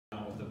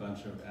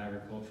bunch of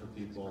agriculture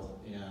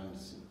people, and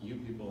you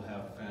people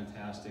have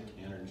fantastic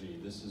energy.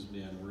 This has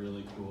been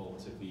really cool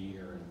to be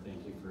here, and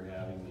thank you for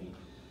having me.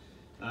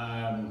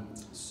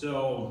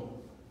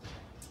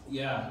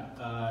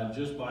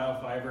 Just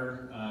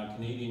Biofiber,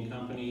 Canadian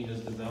company,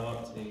 has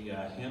developed a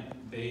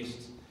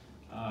hemp-based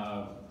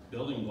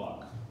building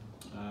block.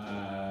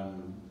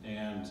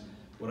 And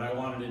what I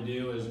wanted to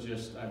do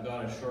is I've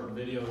got a short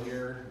video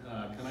here.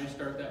 Can I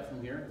start that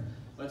from here?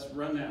 Let's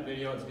run that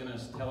video. It's going to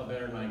tell it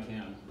better than I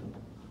can.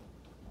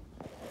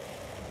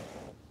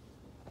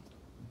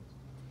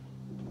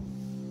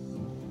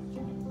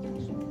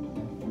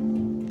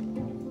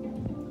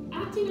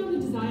 Acting on the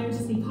desire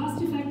to see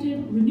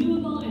cost-effective,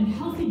 renewable, and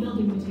healthy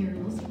building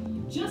materials,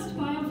 Just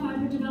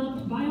Biofiber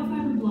developed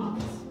Biofiber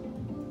blocks.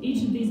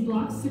 Each of these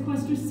blocks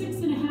sequesters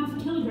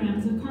 6.5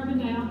 kilograms of carbon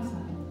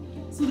dioxide,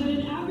 so that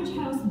an average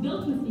house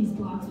built with these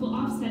blocks will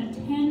offset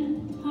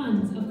 10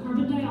 tons of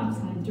carbon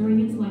dioxide during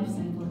its life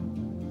cycle.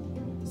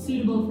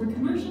 Suitable for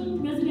commercial,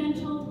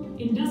 residential,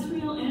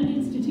 industrial, and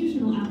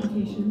institutional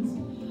applications,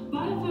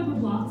 Biofiber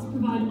blocks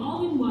provide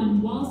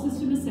all-in-one wall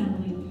system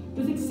assembly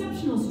with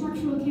exceptional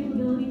structural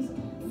capabilities,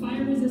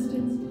 fire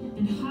resistance,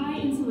 and high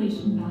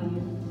insulation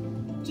value.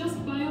 Just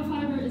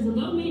Biofiber is a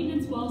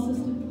low-maintenance wall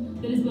system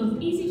that is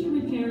both easy to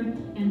repair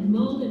and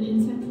mold and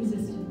insect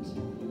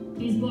resistant.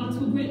 These blocks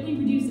will greatly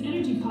reduce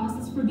energy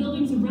costs for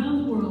buildings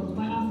around the world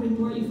by offering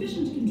more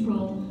efficient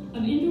control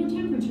of indoor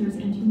temperatures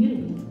and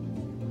humidity.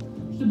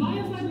 The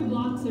Biofiber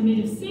blocks are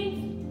made of safe,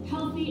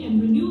 healthy,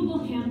 and renewable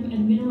hemp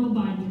and mineral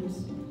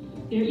binders.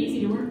 They're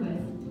easy to work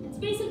with. It's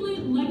basically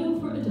Lego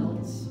for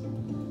adults.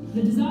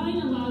 The design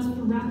allows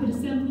for rapid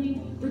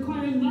assembly,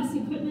 requiring less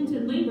equipment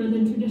and labor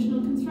than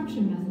traditional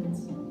construction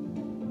methods.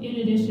 In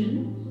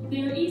addition,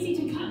 they are easy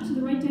to cut to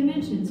the right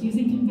dimensions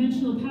using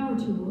conventional power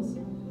tools,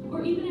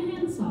 or even a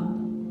handsaw.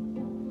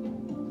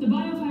 The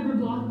Biofiber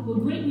block will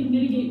greatly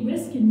mitigate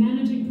risk in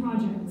managing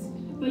projects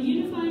by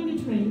unifying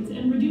the trades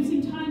and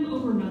reducing time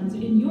overruns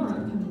in your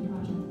upcoming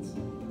projects.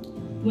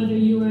 Whether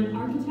you are an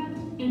architect,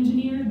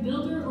 engineer,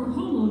 builder, or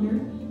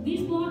homeowner,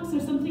 these blocks are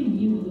something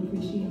you will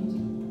appreciate.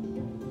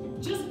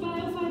 Just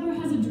Biofiber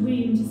has a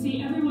dream to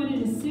see everyone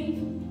in a safe,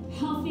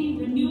 healthy,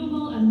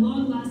 renewable, and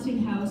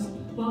long-lasting house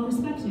while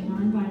respecting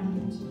our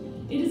environment.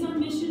 It is our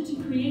mission to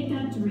create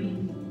that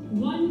dream,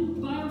 one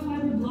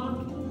Biofiber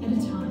block at a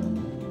time.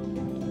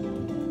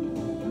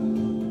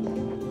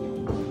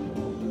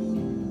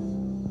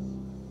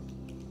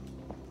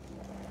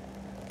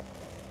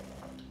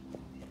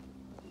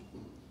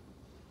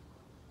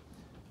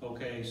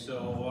 Okay,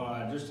 so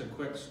just a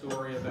quick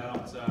story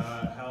about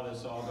how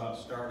this all got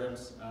started.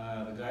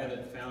 The guy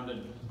that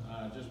founded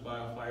Just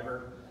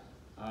Biofiber,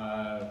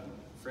 a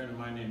friend of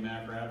mine named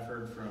Mac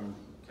Radford from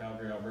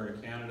Calgary, Alberta,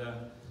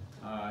 Canada.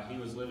 He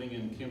was living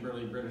in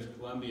Kimberley, British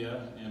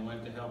Columbia, and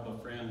went to help a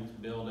friend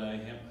build a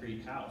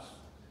Hempcrete house.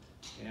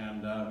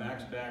 And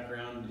Mac's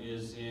background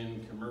is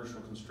in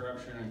commercial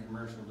construction and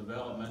commercial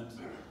development,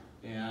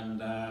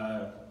 and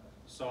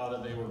saw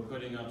that they were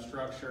putting up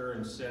structure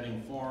and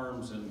setting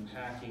forms and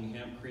packing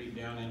Hempcrete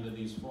down into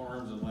these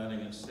forms and letting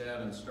it set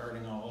and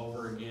starting all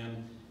over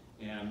again.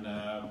 And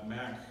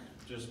Mac,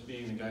 just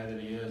being the guy that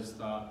he is,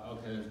 thought,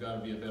 okay, there's got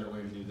to be a better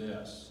way to do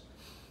this.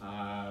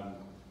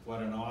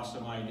 What an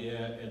awesome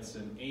idea. It's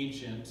an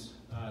ancient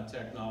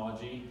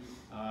technology.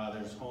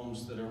 There's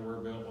homes that were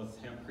built with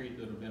Hempcrete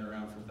that have been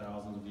around for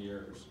thousands of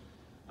years.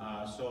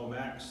 So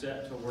Mac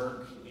set to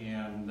work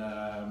and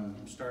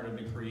started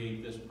to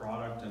create this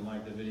product, and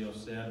like the video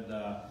said,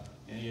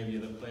 any of you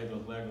that played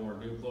with Lego or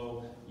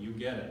Duplo, you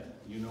get it.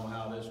 You know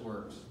how this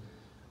works.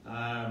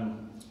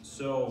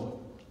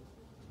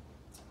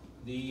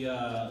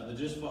 The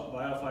Just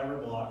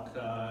Biofiber block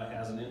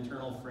has an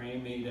internal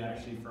frame made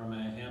actually from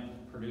a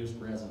hemp-produced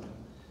resin.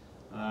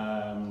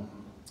 And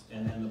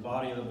then the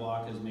body of the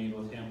block is made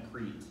with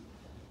Hempcrete.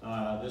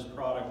 This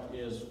product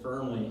is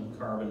firmly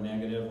carbon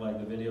negative, like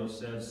the video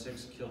said,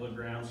 6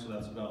 kilograms, so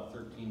that's about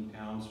 13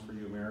 pounds for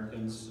you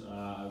Americans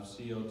of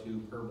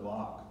CO2 per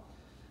block.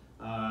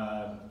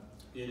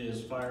 It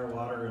is fire,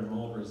 water, and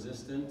mold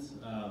resistant.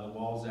 The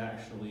walls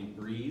actually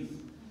breathe,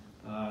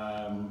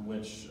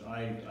 which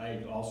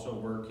I also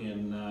work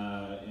in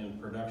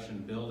production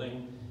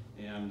building,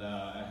 and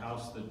a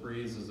house that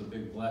breathes is a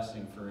big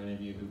blessing for any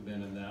of you who've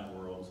been in that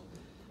world.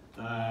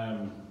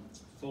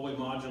 Fully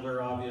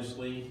modular,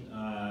 obviously,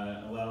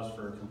 allows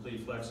for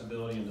complete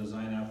flexibility and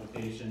design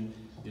application.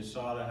 You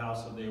saw the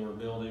house that they were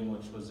building,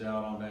 which was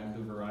out on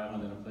Vancouver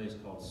Island in a place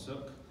called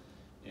Sook.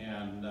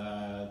 And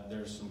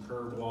there's some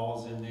curved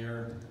walls in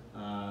there.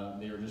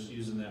 They were just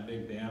using that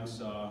big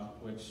bandsaw,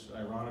 which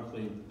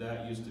ironically,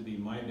 that used to be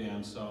my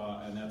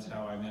bandsaw, and that's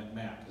how I met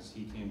Matt, because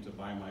he came to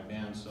buy my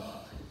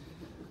bandsaw.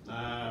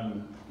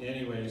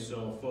 Anyway,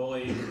 so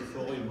fully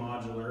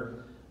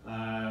modular.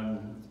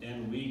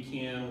 And we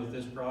can, with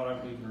this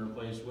product, we can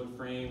replace wood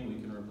frame,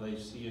 we can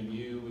replace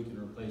CMU, we can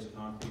replace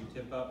concrete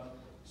tip-up,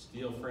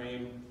 steel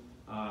frame,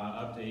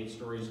 up to 8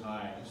 stories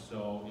high.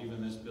 So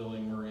even this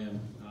building we're in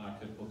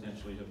could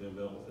potentially have been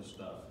built with this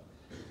stuff.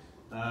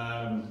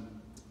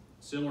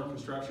 Similar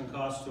construction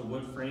costs to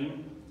wood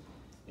frame,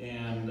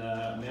 and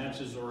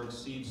matches or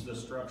exceeds the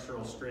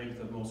structural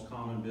strength of most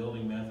common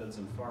building methods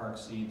and far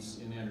exceeds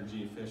in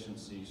energy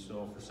efficiency.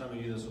 So for some of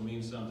you this will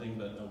mean something,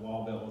 but a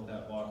wall built with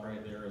that block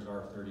right there is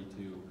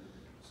R32.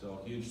 So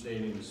huge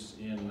savings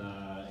in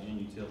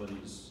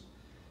utilities.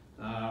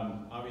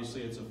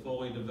 Obviously it's a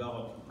fully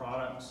developed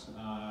product.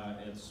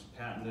 It's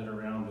patented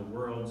around the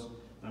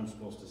world. I'm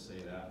supposed to say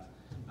that,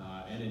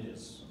 and it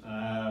is.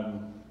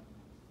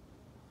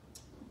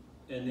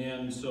 And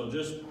then, so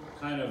just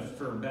kind of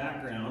for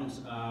background,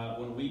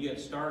 when we get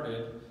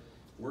started,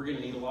 we're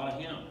gonna need a lot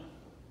of hemp.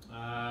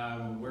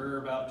 We're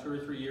about 2 or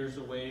 3 years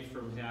away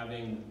from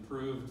having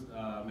proved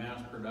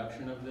mass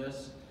production of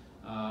this.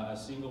 A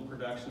single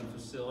production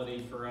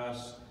facility for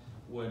us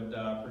would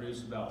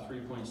produce about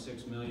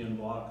 3.6 million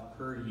block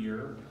per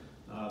year.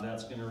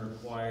 That's gonna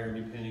require,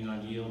 depending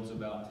on yields,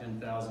 about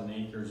 10,000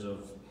 acres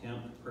of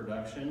hemp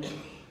production.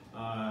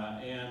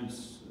 And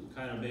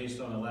kind of based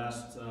on the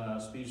last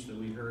speech that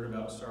we heard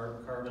about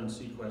carbon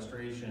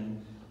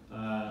sequestration,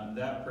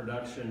 that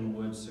production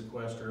would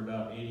sequester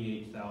about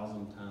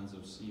 88,000 tons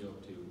of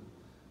CO2.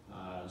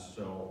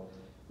 So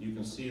you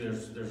can see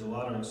there's a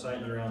lot of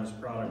excitement around this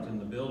product in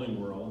the building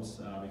world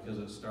because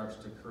it starts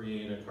to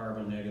create a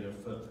carbon negative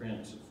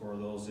footprint for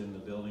those in the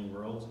building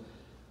world.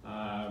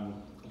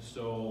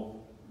 So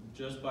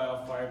Just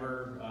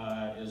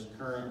Biofiber is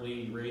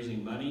currently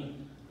raising money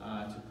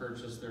to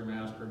purchase their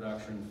mass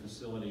production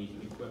facility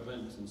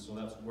equipment, and so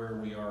that's where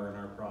we are in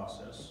our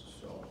process.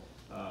 So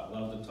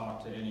love to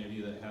talk to any of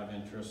you that have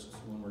interest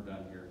when we're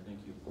done here. Thank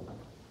you.